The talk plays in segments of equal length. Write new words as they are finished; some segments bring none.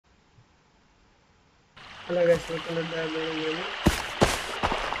Hello guys, welcome to the video.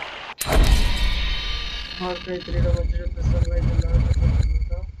 Far Cry 3 യുടെ മറ്റൊരു എപ്പിസോഡിലേക്ക് എല്ലാവർക്കും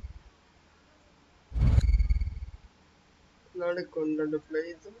നാളെ കൊണ്ടുണ്ട്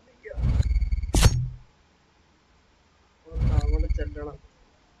പ്ലേസ് അവിടെ ചെല്ലണം.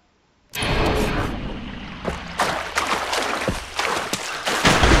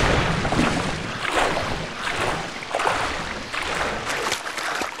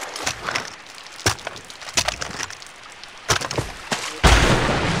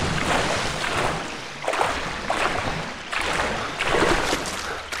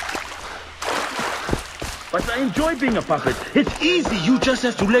 But I enjoy being a puppet. It's easy. You just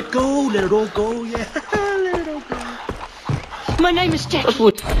have to let go, let it all go. Yeah, let it all go. My name is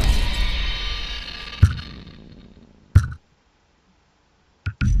Jackie.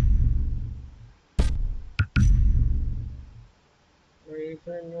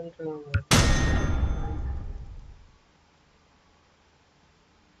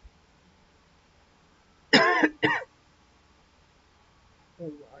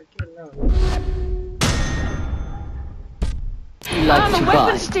 I'm a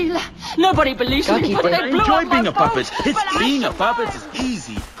weapon stealer. Nobody believes me, but But they I blew enjoy up my being a phone. puppet. It's But being a puppet is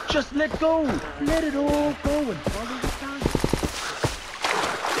easy. Just let go, let it all go, and follow the time.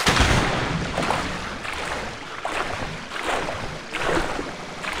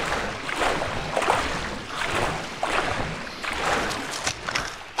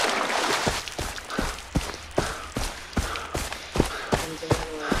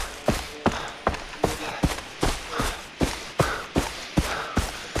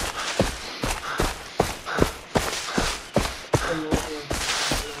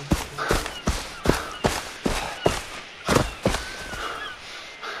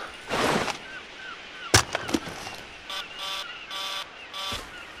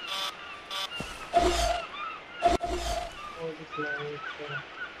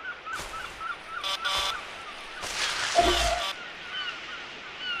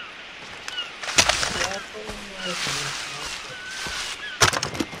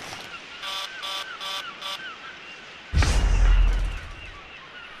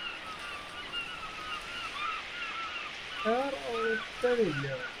 എത്ര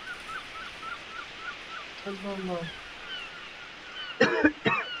പേര്?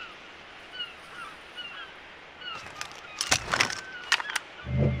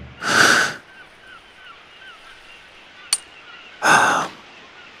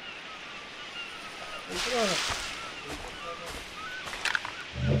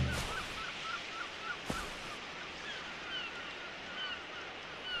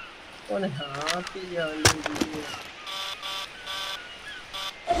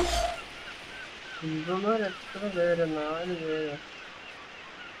 4 പേര്.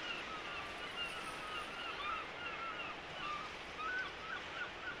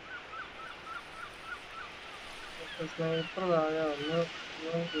 Sniper താഴെ ഒന്ന്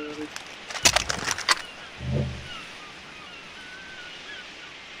കേറി.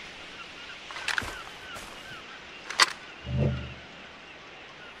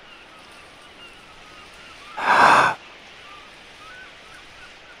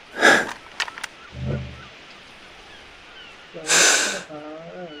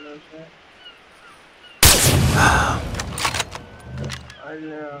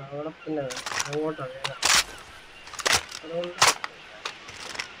 അവിടെ പിന്നെ അങ്ങോട്ടാണ്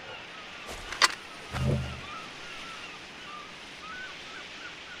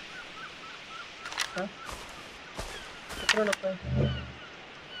എത്ര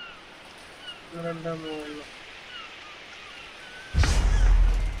രണ്ടാം മൂന്ന്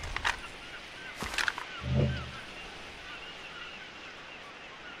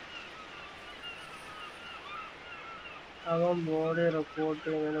അവൻ ബോഡി റിപ്പോർട്ട്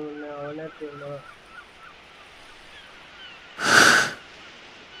ചെയ്യുന്നതിന് മുന്നേ അവനെ തിന്നത്.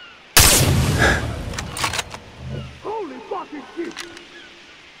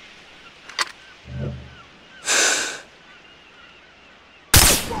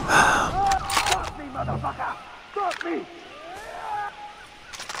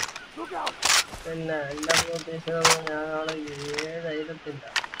 പിന്നെ എന്റെ ഉദ്ദേശിച്ചത് ഞാൻ ആളെ 7 ഐതത്തില്ല.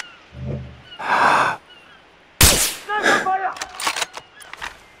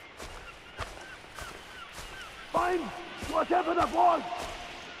 Find whatever that was.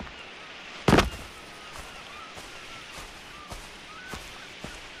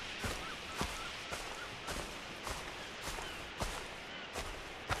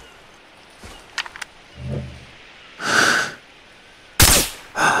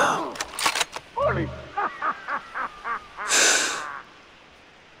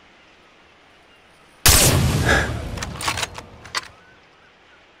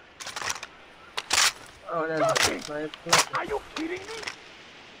 Are you kidding me?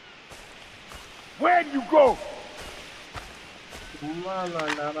 Where do you go?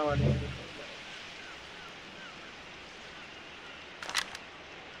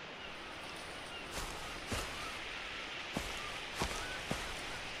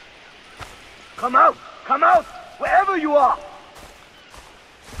 Come out! Come out! Wherever you are!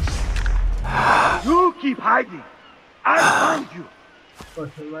 You keep hiding! I'll find you!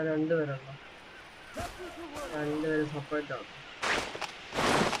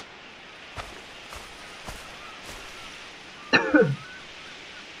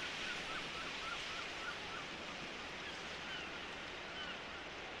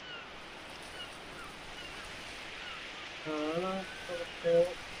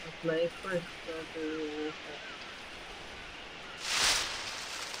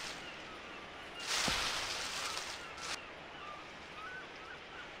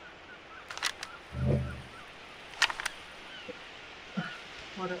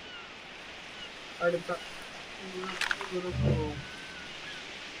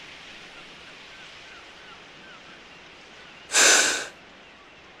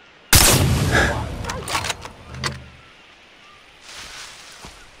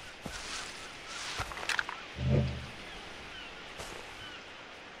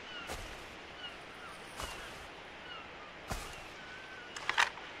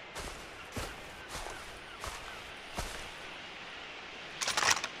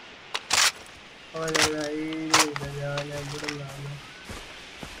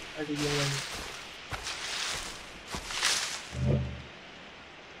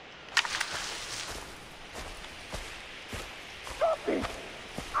 Stop it!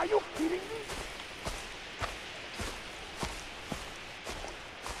 Are you kidding me?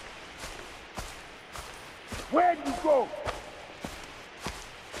 Where do you go?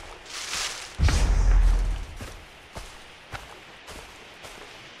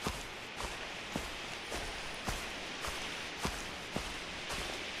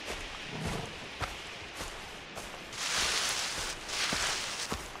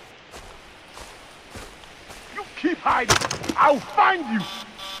 Keep hiding! I'll find you!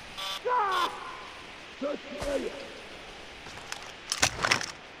 Ah! Search the area.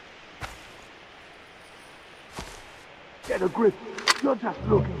 Get a grip. You're just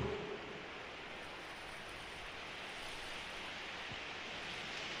looking.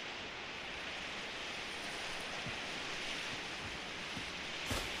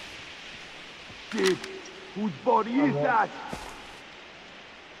 Shit! Whose body is that?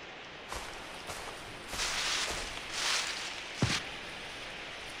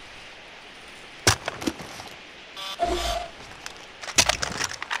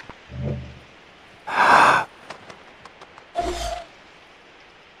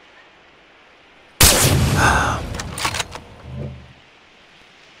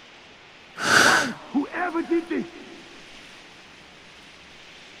 Whoever did this!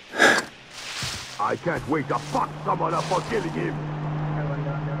 I can't wait to fuck someone up for killing him!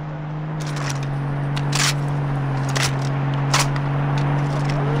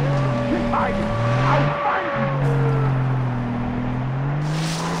 Keep hiding! I'll find you!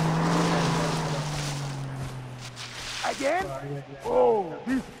 Again? Oh,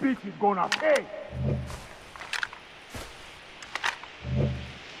 this bitch is gonna pay!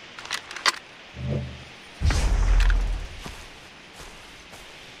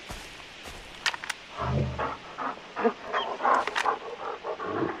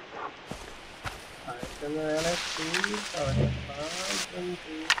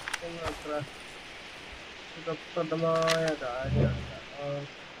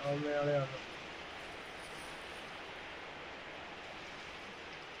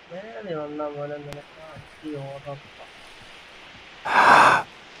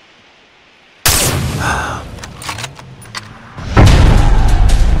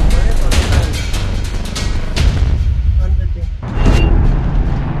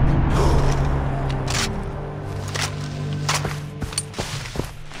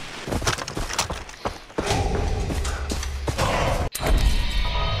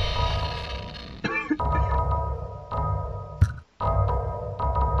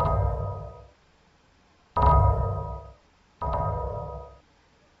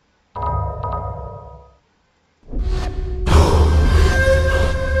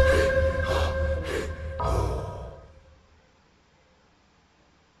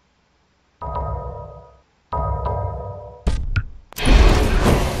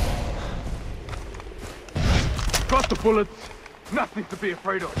 Cross the bullets, nothing to be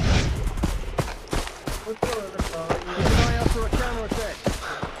afraid of. Keep an eye out for a counterattack.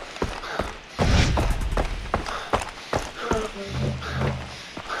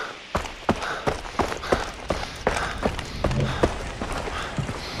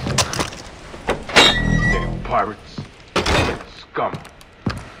 Damn pirates. Scum.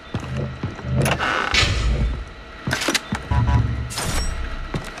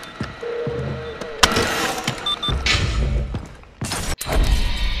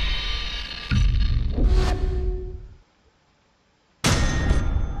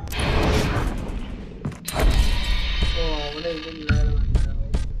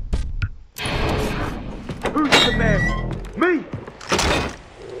 Who's the man? Me!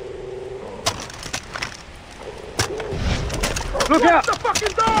 Look out! The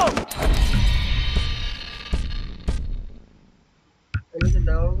fucking dog! എനിക്ക്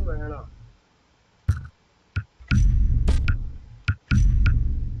down വേണം.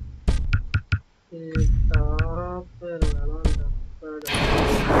 ഈ taper വേണം.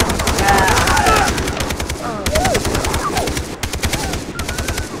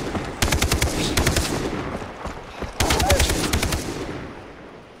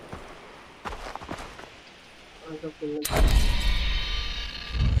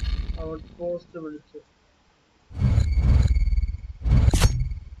 Out post വിളിച്ചു.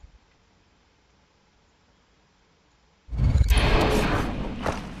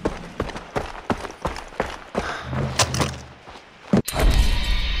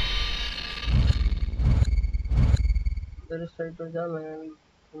 ഇതൊരു straight വെച്ചാൽ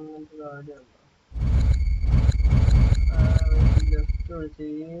ഇങ്ങനത്തെ കാര്യമുണ്ടോ? Left വിളിച്ച്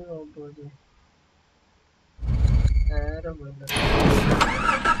ഈ നോട്ട് വിളിച്ച് നേരെ പോയില്ല.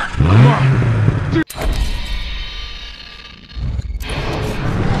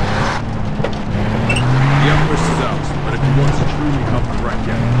 The Empress is out, but if he wants to truly help the wreck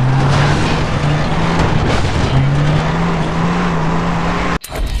it.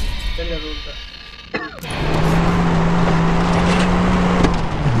 ചെറിയ root.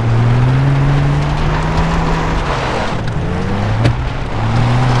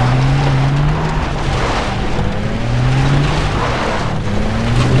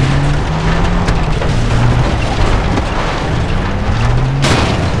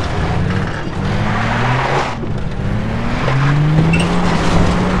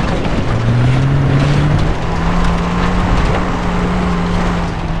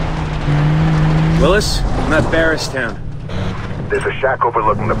 Willis, I'm at Barristown. There's a shack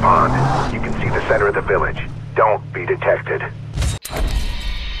overlooking the pond. You can see the center of the village. Don't be detected.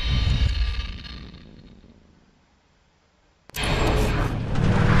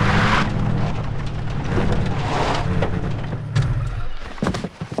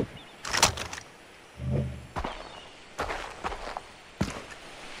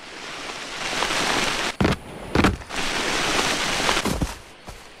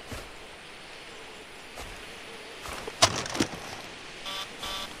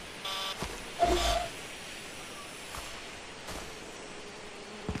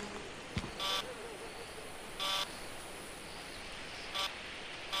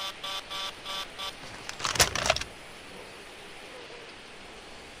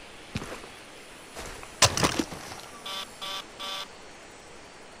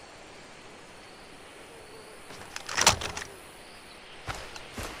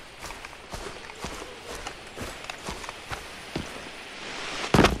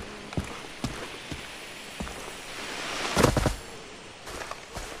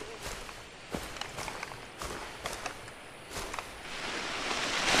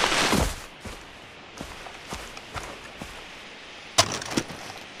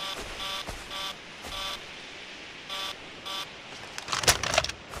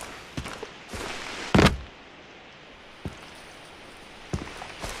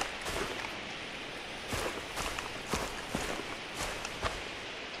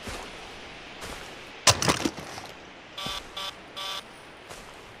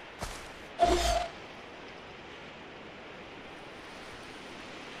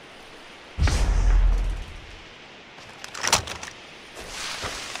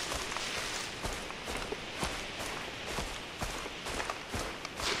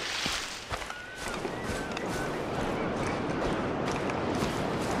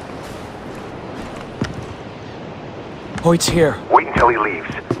 Hoyt's here. Wait until he leaves.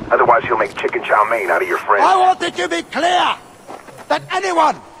 Otherwise, he'll make chicken chow mein out of your friend. I want it to be clear that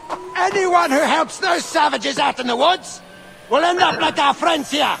anyone who helps those savages out in the woods will end up like our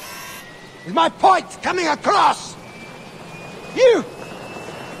friends here. Is my point coming across? You!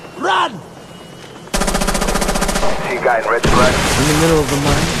 Run! See a guy in red stripes? In the middle of the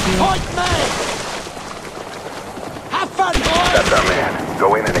minefield? Point made! Have fun, boys! That's our man.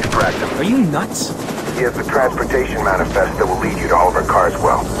 Go in and extract him. Are you nuts? He has the transportation manifest that will lead you to Oliver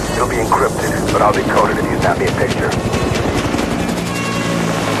Carswell. It'll be encrypted, but I'll decode it if you snap me a picture.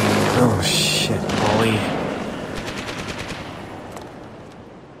 Oh, shit, Ollie.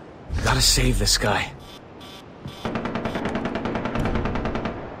 Gotta save this guy.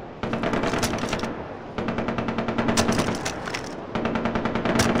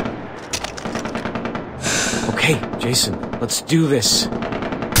 Okay, Jason, let's do this.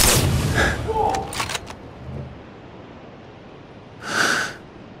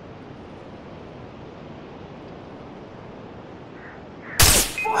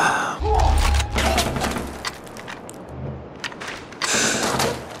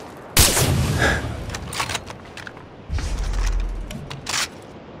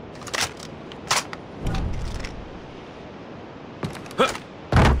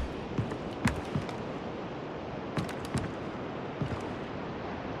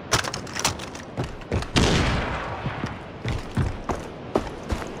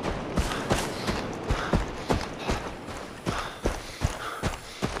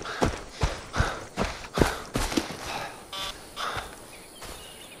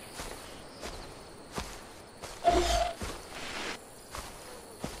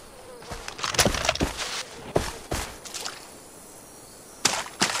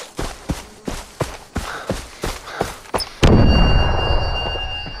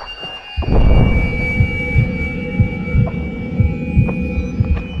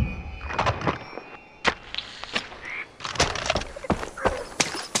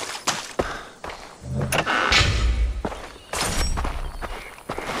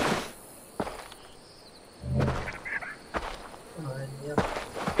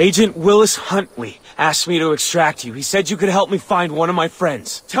 Agent Willis Huntley asked me to extract you. He said you could help me find one of my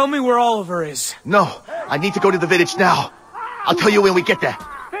friends. Tell me where Oliver is. No, I need to go to the village now. I'll tell you when we get there.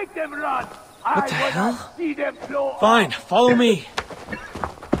 What the hell? Fine, follow me.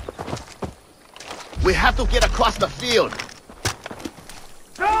 We have to get across the field.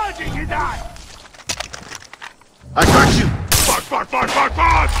 I got you.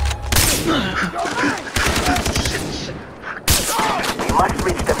 We must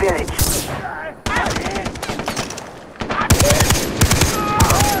reach the village.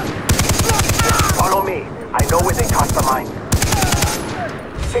 Follow me. I know where they toss the mine.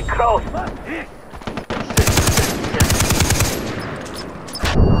 Stick close.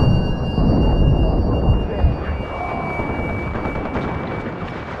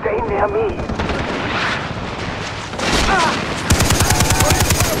 Stay near me.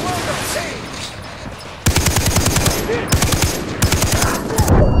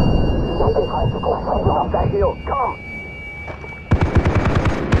 Something tries to go further up that hill. Come!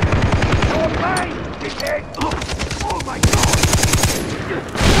 Your line, dickhead! Oh my god!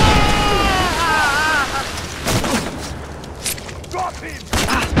 Drop him!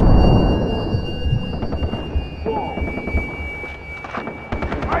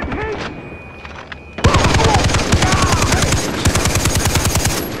 I'm hit!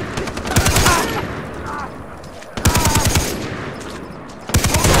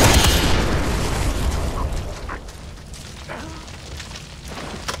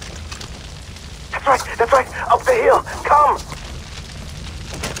 That's right, up the hill, come!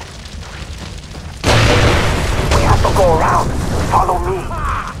 We have to go around, follow me.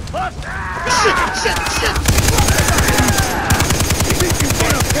 Shit! You think you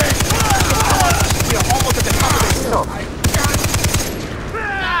did okay? We are almost at the top of the hill.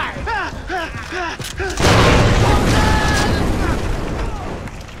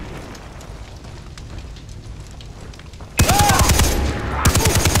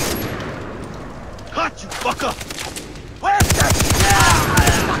 Got you, fucker! Where's that?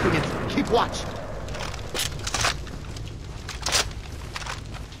 Documents. Keep watch.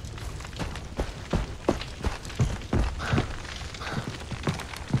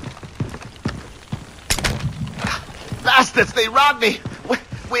 Bastards! They robbed me.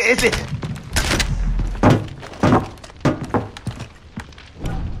 Where is it?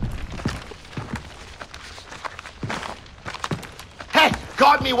 Hey,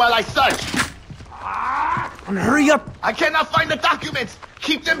 guard me while I search. Hurry up! I cannot find the documents!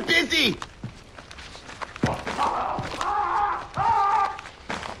 Keep them busy!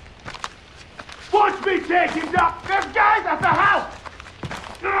 Watch me take him down! There's guys at the house!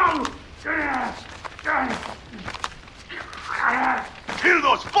 Kill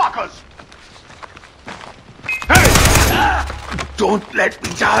those fuckers! Hey! Don't let me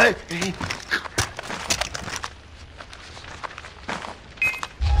die!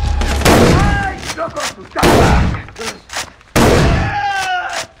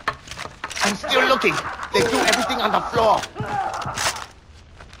 I'm still looking looking. They threw everything on the floor.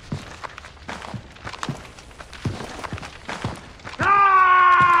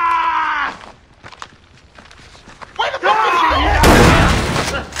 Where the fuck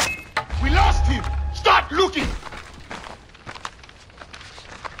is he? We lost him! Start looking!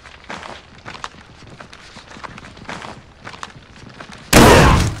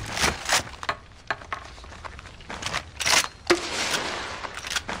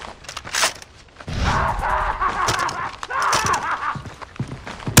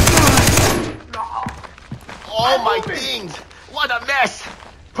 Oh, my things! What a mess!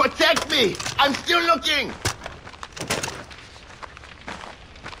 Protect me! I'm still looking!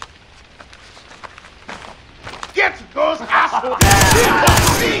 Get those assholes!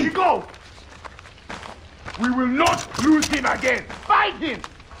 Here we go! We will not lose him again! Fight him!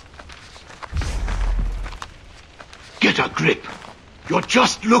 Get a grip! You're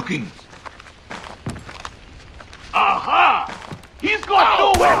just looking! Aha! He's got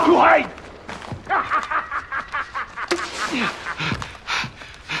nowhere to hide!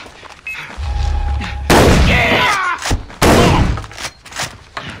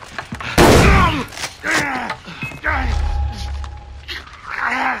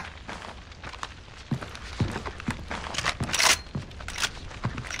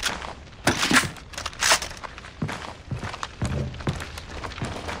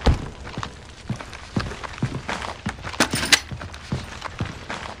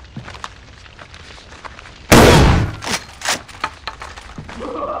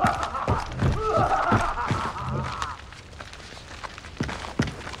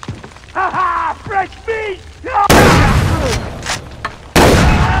 Fresh meat!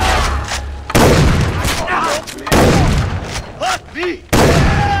 Fuck me!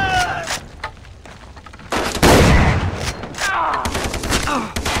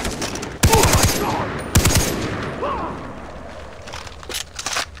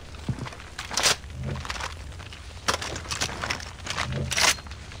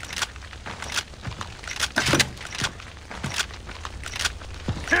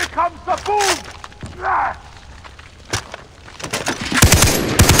 Here comes the boom!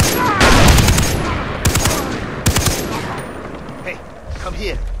 Hey, come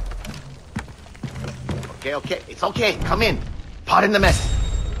here. Okay, it's okay. Come in. Pardon the mess.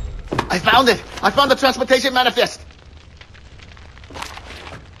 I found it. I found the transportation manifest.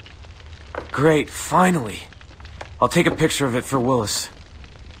 Great, finally. I'll take a picture of it for Willis.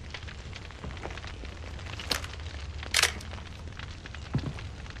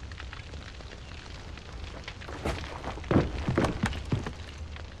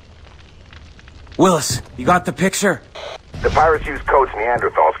 Willis, you got the picture? The pirates use codes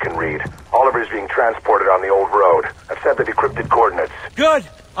Neanderthals can read. Oliver's being transported on the old road. I've sent the decrypted coordinates. Good!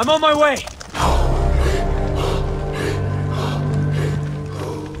 I'm on my way!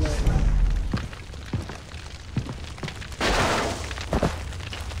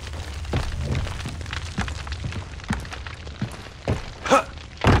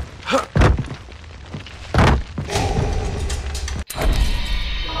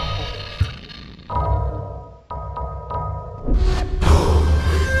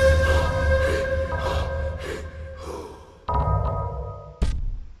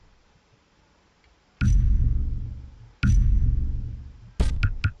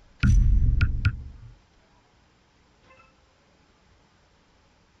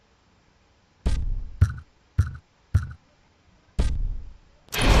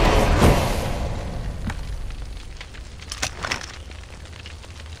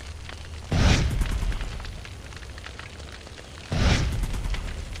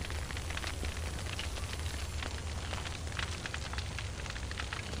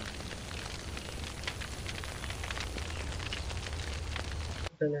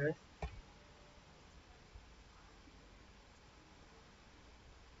 Nice.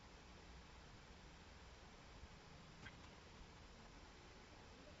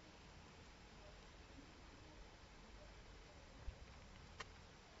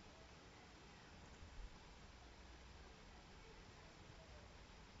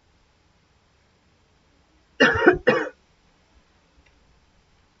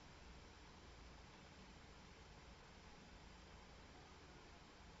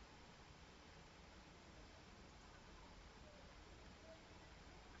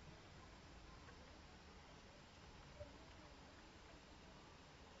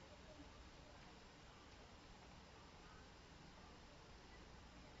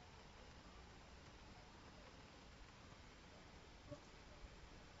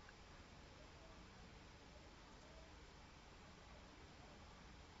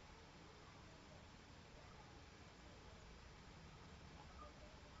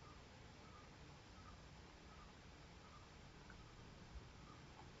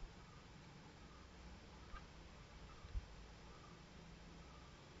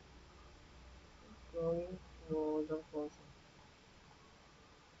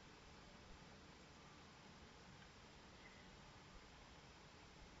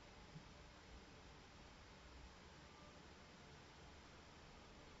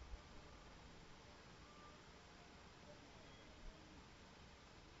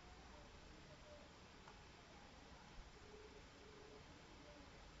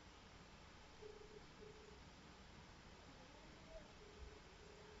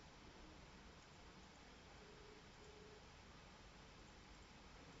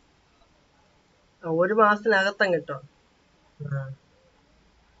 ഒരു മാസത്തിനകത്തം കിട്ടും.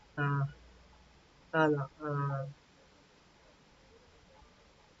 ആ ആണോ?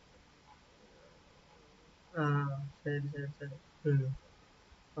 ശരി ശരി ശരി.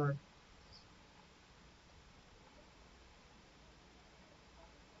 ആ.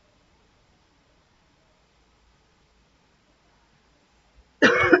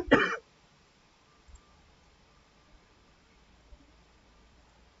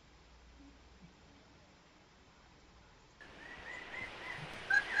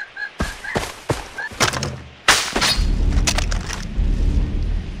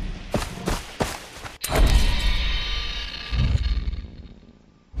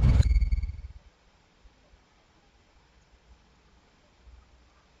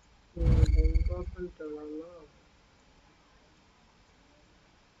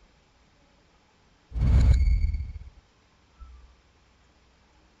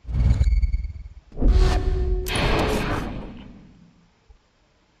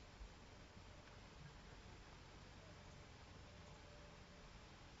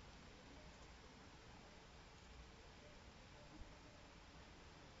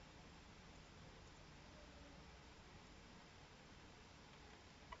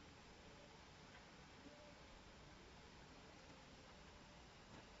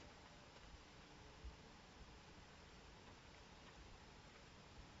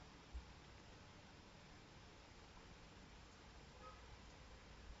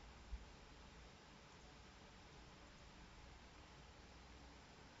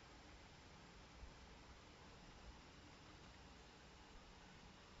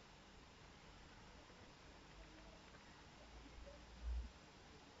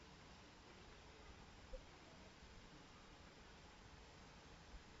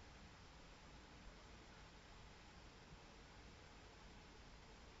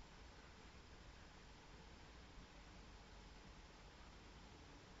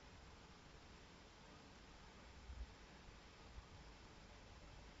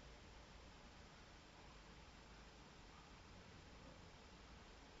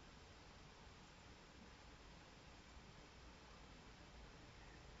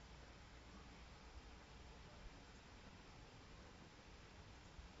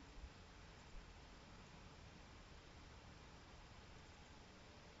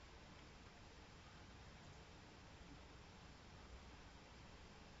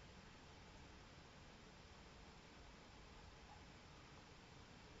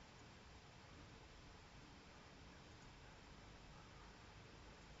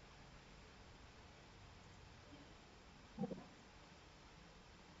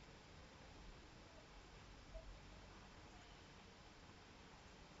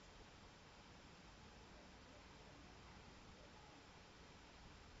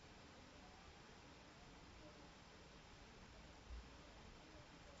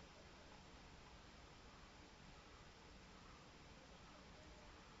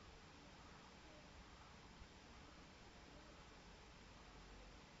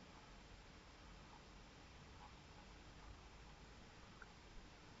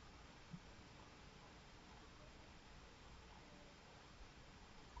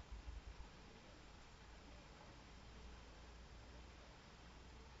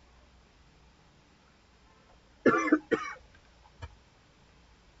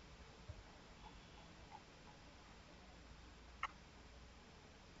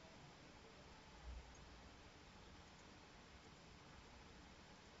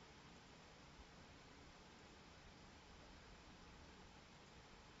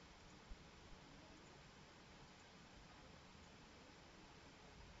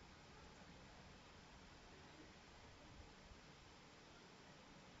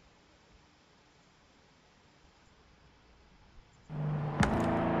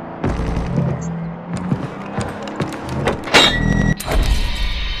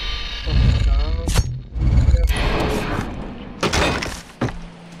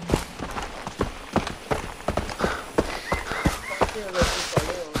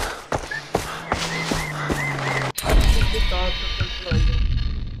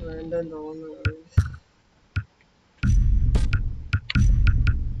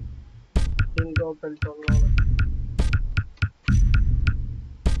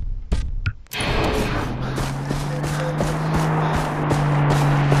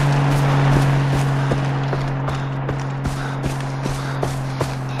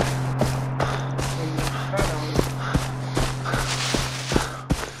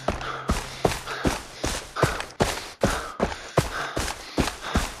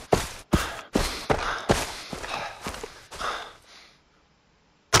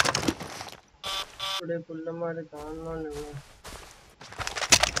 ഇവിടെ പുല്ലന്മാരെ കാണണമെന്ന്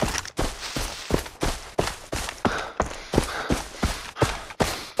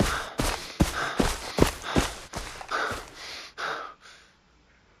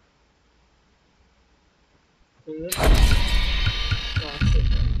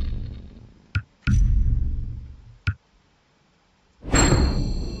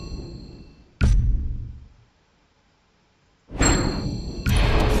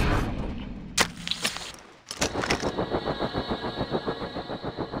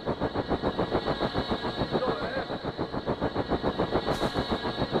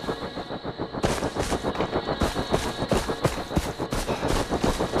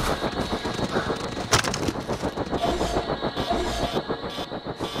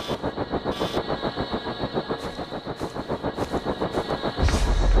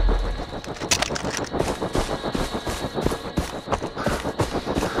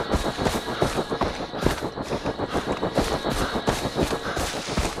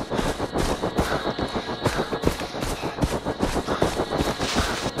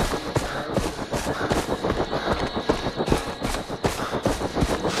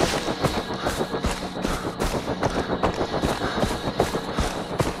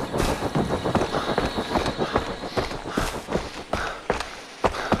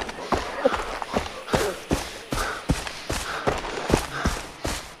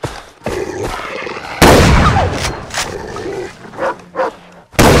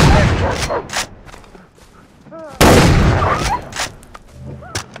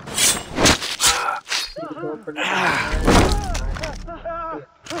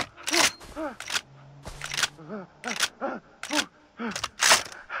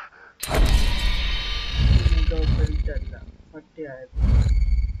പട്ടിയായത്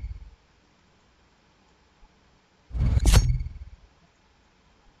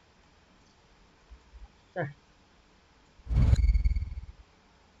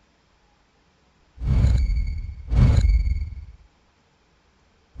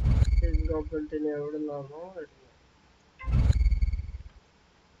ഗവൺമെന്റിന് എവിടെ നിന്നാണോ വരുന്നത്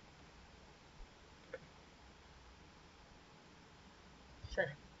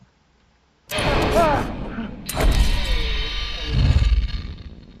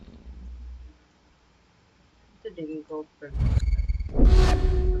didn't go for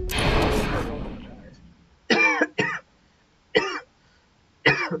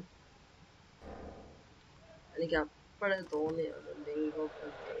എനിക്ക് അപ്പഴേ തോന്നിയത് dingo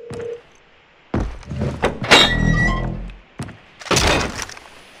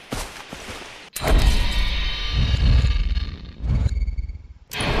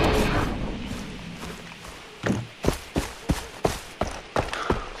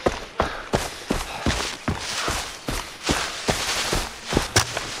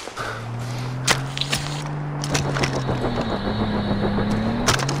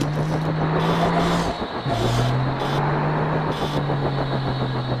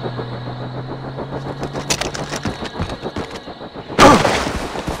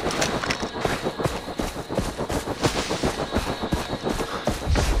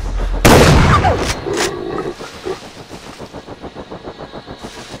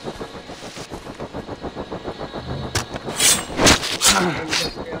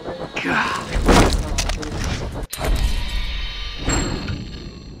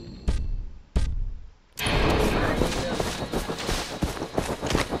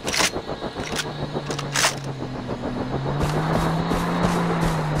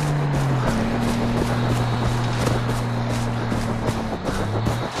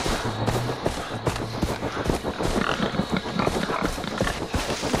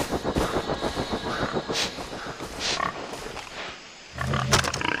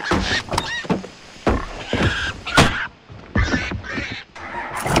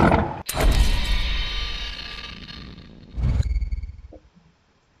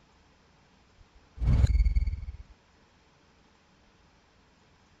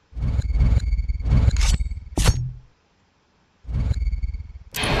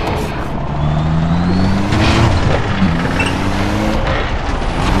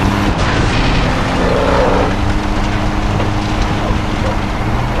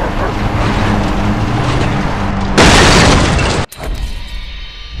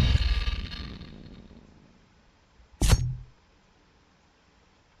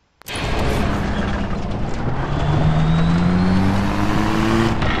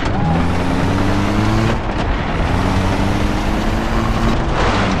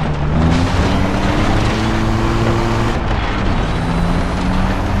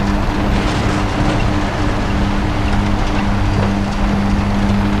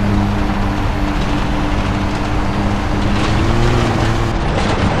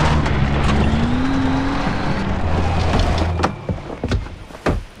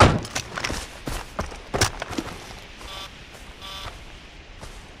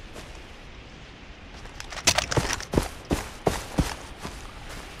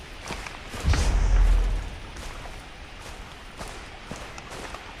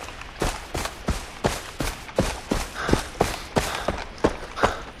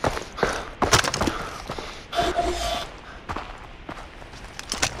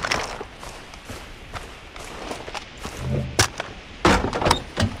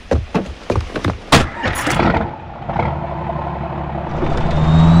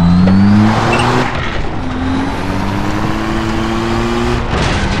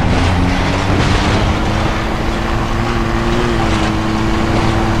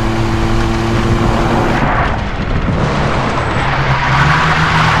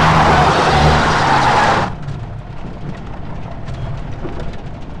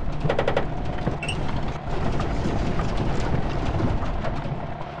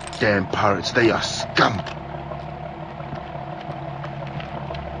Damn pirates, they are scum.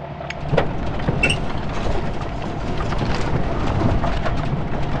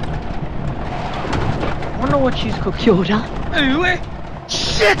 I wonder what she's cooking. Kia ora.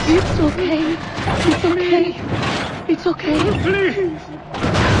 Shit! It's okay. It's okay. It's okay. Please.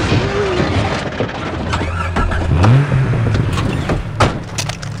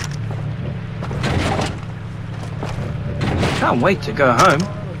 Can't wait to go home.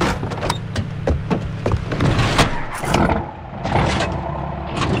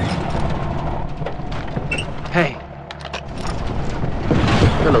 Hey.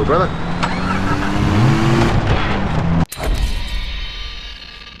 Hello, brother.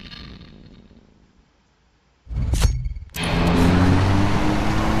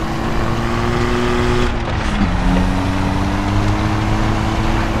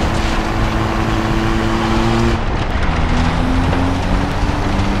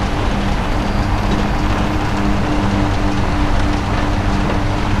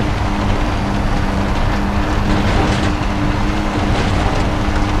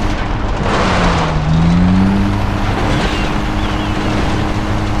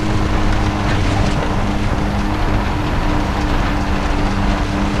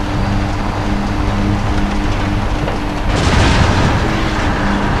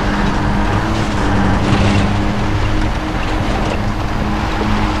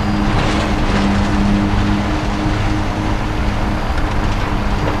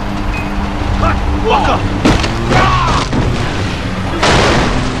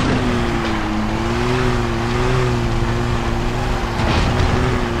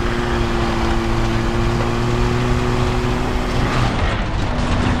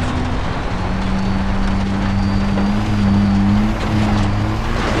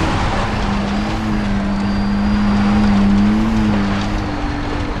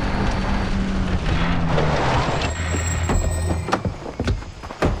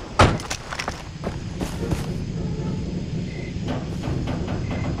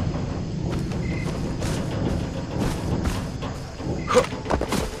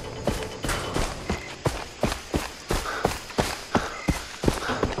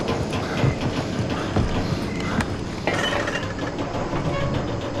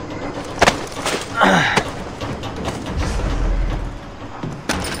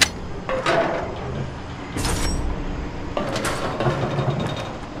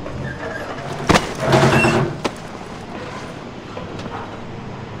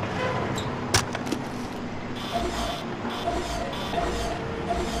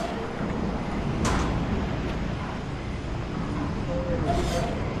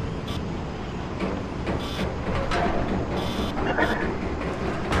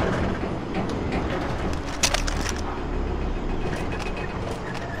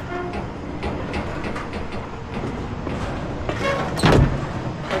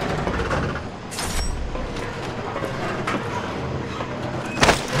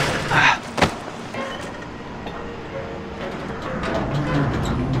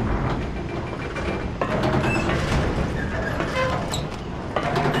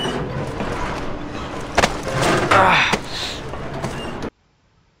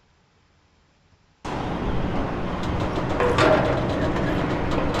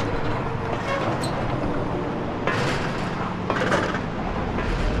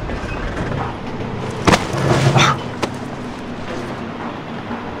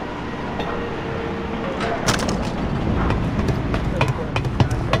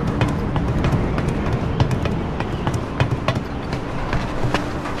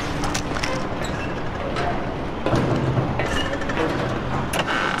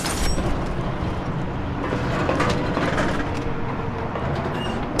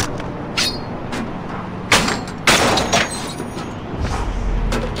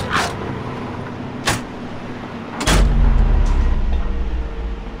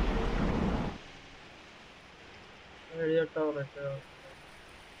 Radio tower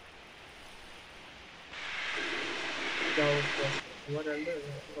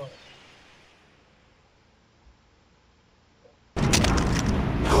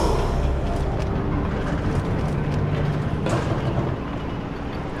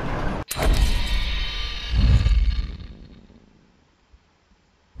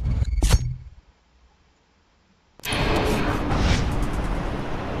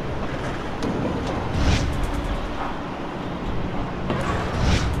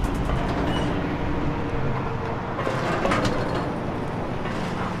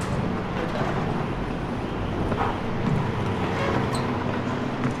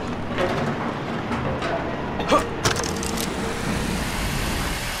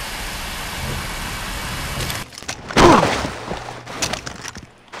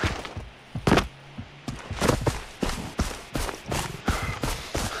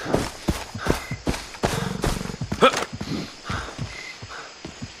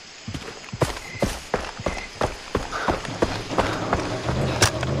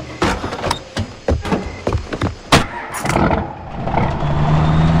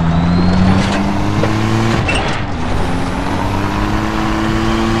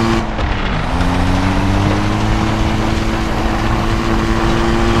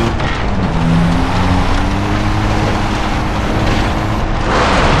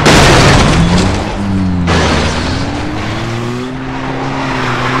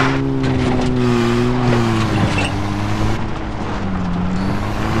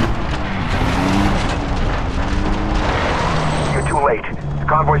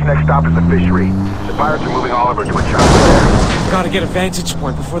First next stop is the fishery. The pirates are moving all over to a chopper there. Gotta get a vantage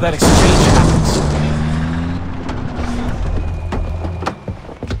point before that exchange happens.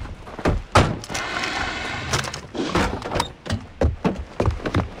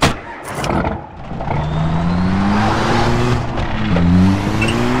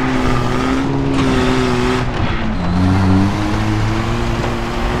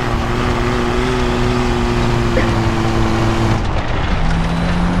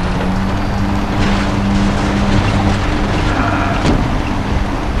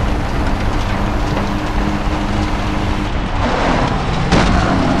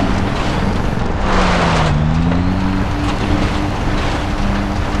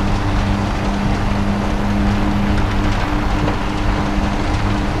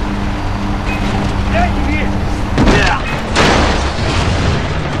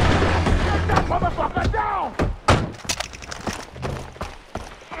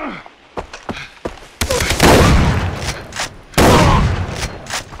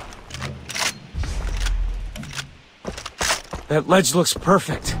 That ledge looks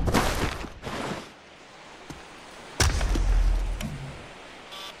perfect.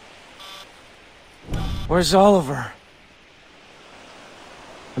 Where's Oliver?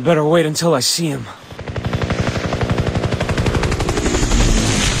 I better wait until I see him.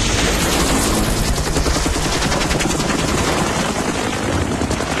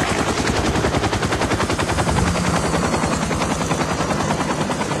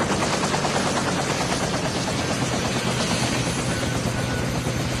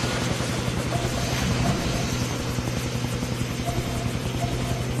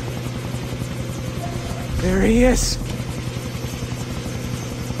 There he is!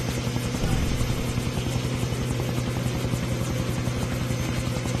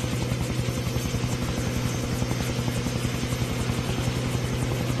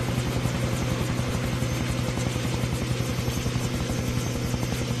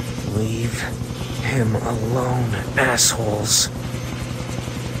 Leave him alone, assholes.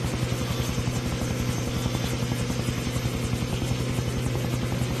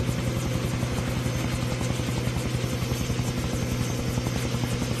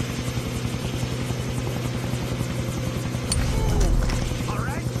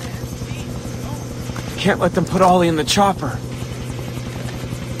 Can't let them put Ollie in the chopper.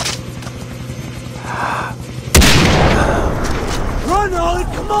 Run, Ollie,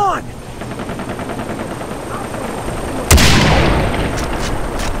 come on!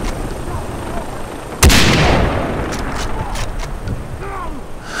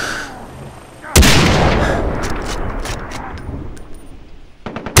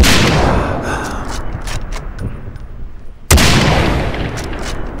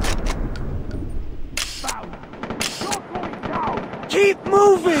 Keep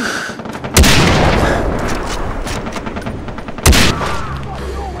moving!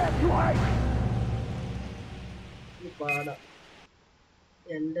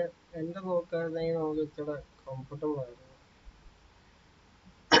 എന്റെ പോക്കായിരുന്നെങ്കിൽ നമുക്ക് ഇച്ചിരി comfortable ആയിരുന്നു.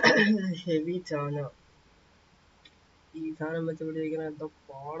 Heavy ചാന ഈ സാധനം വെച്ച് പിടിക്കുന്ന എന്തോ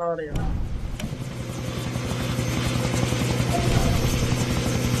പാടാ അറിയാം.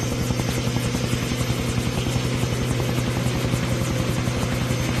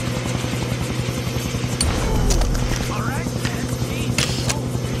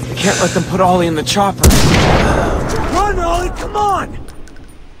 Can't let them put Ollie in the chopper. Run, Ollie, come on!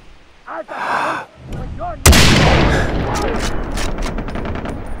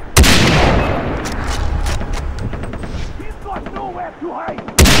 He's got nowhere to hide!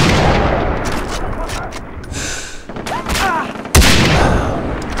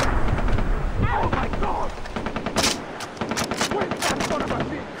 Oh my God! Where's that son of a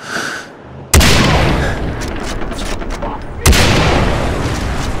bitch?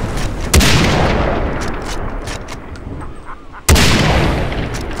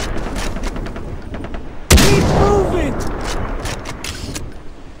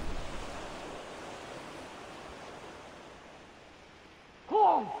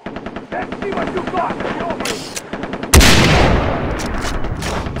 Let's see what you got!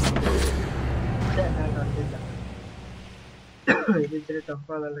 ഇത് ഇച്ചിരി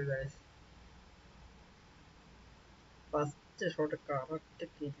ടഫാണല്ലോ guys. First shot correct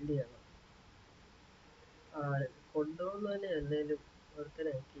kill ചെയ്യണം. കൊണ്ടുപോകുന്നതന്നെ എന്തെങ്കിലും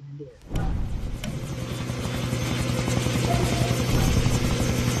ഒരുത്തനെ kill ചെയ്യണം.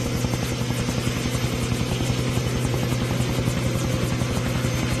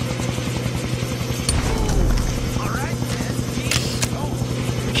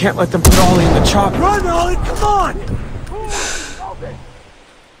 Can't let them put Ollie in the chopper. Run, Ollie, come on!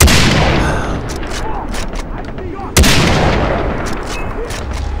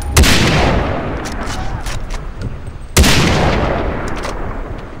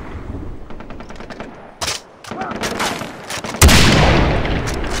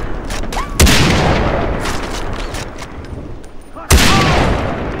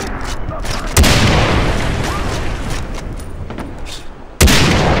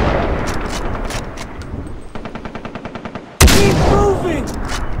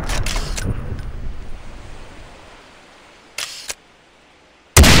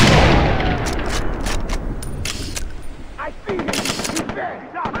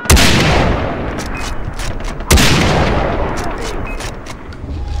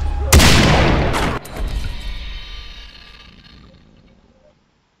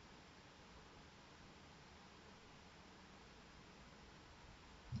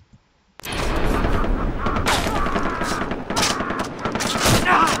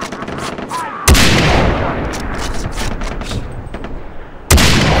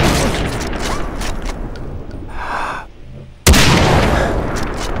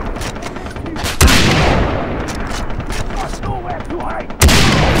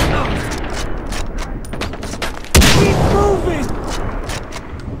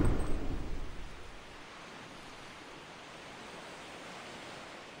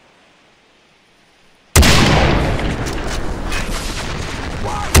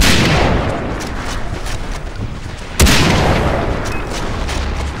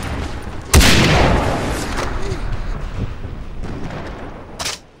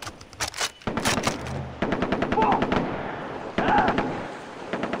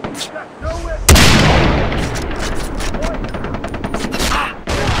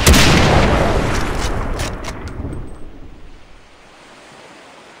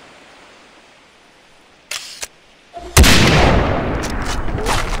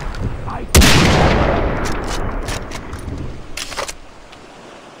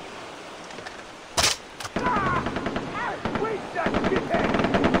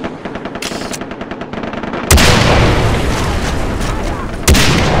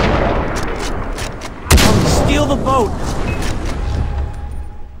 boat.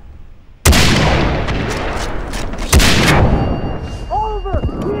 Over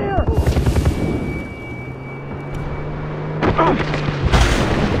here.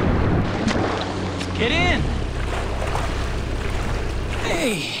 Get in!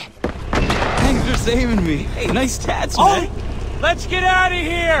 Hey! Thanks for saving me. Hey, nice tats, man. Let's get out of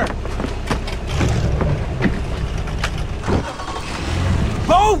here!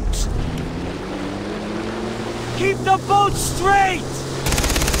 Boat! Keep the boat straight!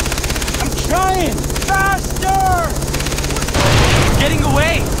 I'm trying! Faster! We're getting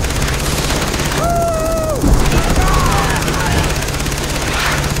away!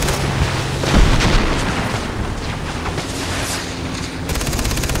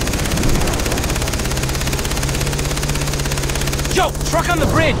 Yo, truck on the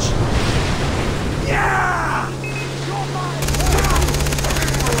bridge! Yeah!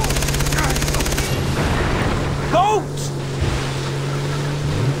 Boat!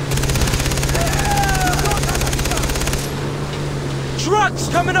 Trucks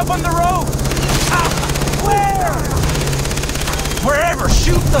coming up on the road! Where? Wherever,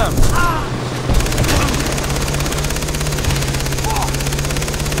 shoot them!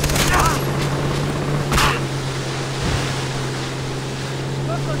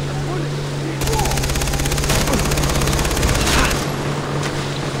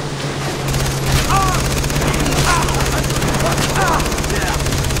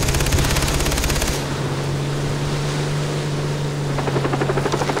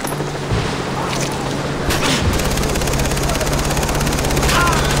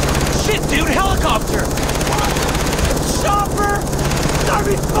 Shit, dude, helicopter! Chopper! Are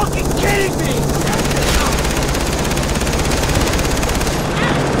you fucking kidding me?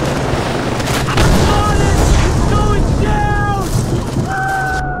 On it! It's going down!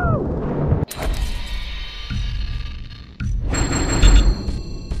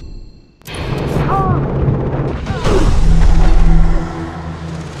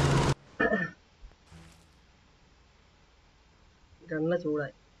 കണ്ണ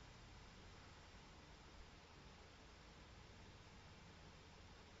ചൂടായി.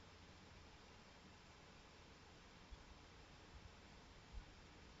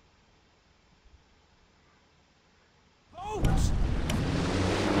 Boat!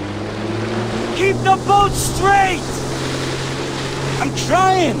 Keep the boat straight! I'm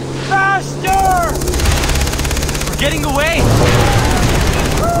trying! Faster! We're getting away!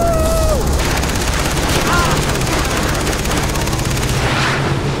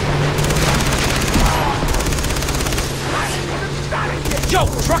 Yo,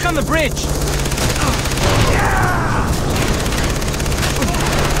 truck on the bridge!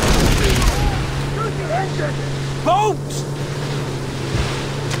 Boat!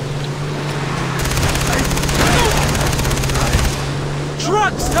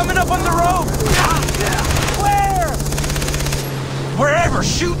 Trucks coming up on the road! Where? Wherever,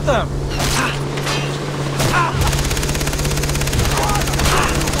 shoot them!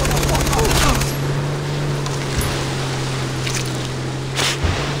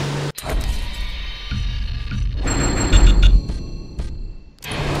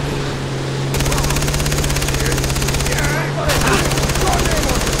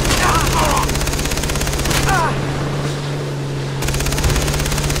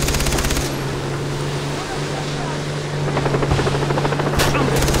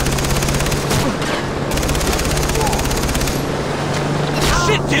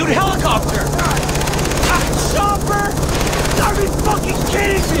 Shit, dude, helicopter! Chopper! Are you fucking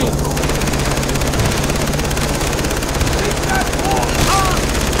kidding me?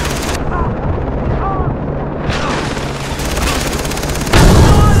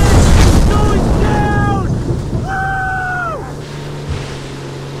 Going down!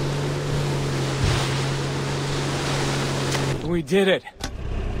 We did it.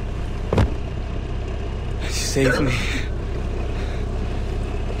 You saved me.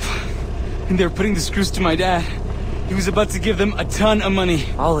 And they're putting the screws to my dad. He was about to give them a ton of money.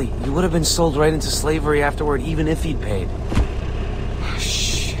 Ollie, you would have been sold right into slavery afterward, even if he'd paid. Oh,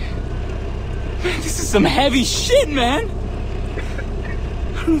 shit. Man, this is some heavy shit, man!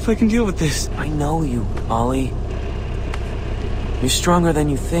 I don't know if I can deal with this. I know you, Ollie. You're stronger than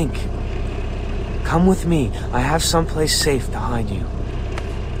you think. Come with me. I have someplace safe to hide you.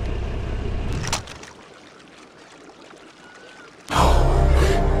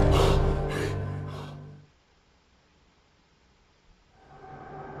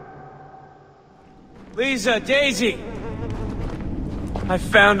 Lisa, Daisy! I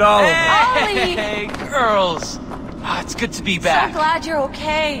found all of them. Ollie! Hey, girls! It's good to be back. So glad you're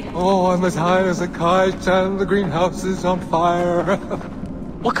okay. Oh, I'm as high as a kite and the greenhouse is on fire.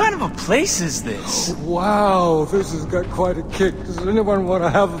 What kind of a place is this? Wow, this has got quite a kick. Does anyone want to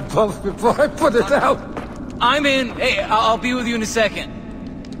have a puff before I put it out? I'm in. Hey, I'll be with you in a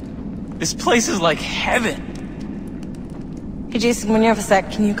second. This place is like heaven. Hey, Jason, when you have a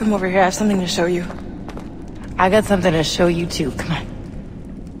sec, can you come over here? I have something to show you. I got something to show you, too. Come on.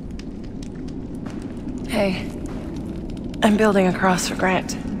 Hey. I'm building a cross for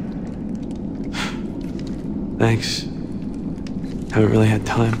Grant. Thanks. Haven't really had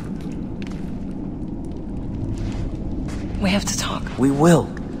time. We have to talk. We will.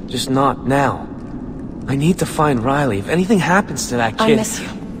 Just not now. I need to find Riley. If anything happens to that kid... I miss you.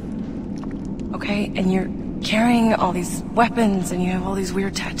 Okay? And you're carrying all these weapons, and you have all these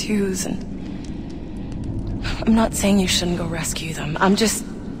weird tattoos, and... I'm not saying you shouldn't go rescue them. I'm just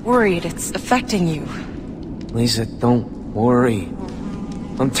worried it's affecting you. Lisa, don't worry.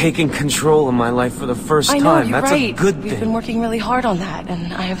 I'm taking control of my life for the first time. I know, you're That's right. a good We've thing. been working really hard on that,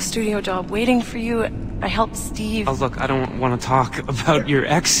 and I have a studio job waiting for you. I helped Steve. Oh, look, I don't want to talk about your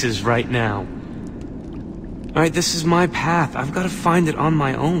exes right now. Alright, this is my path. I've got to find it on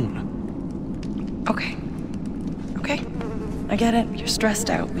my own. Okay. Okay. I get it. You're stressed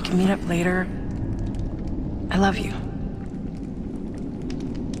out. We can meet up later. I love you.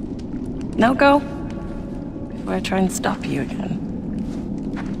 Now go. Before I try and stop you again.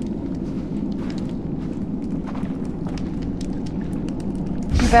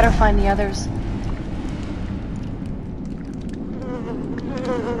 You better find the others.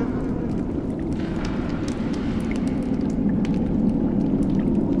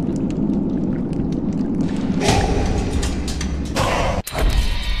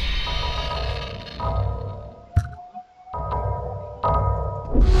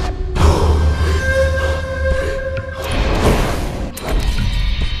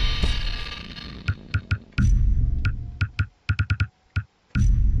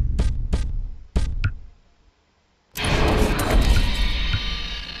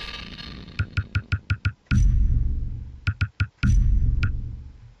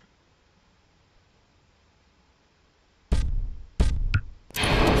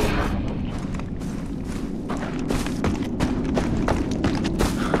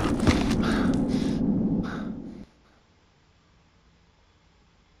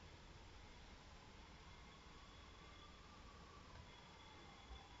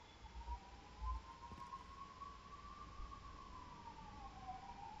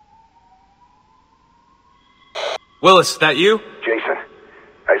 Willis, that you? Jason,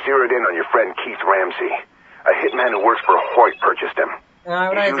 I zeroed in on your friend Keith Ramsey. A hitman who works for Hoyt purchased him.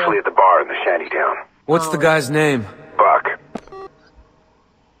 He's usually at the bar in the shantytown. What's the guy's name? Buck.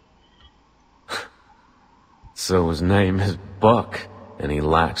 So his name is Buck, and he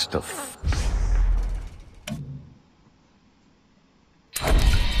likes to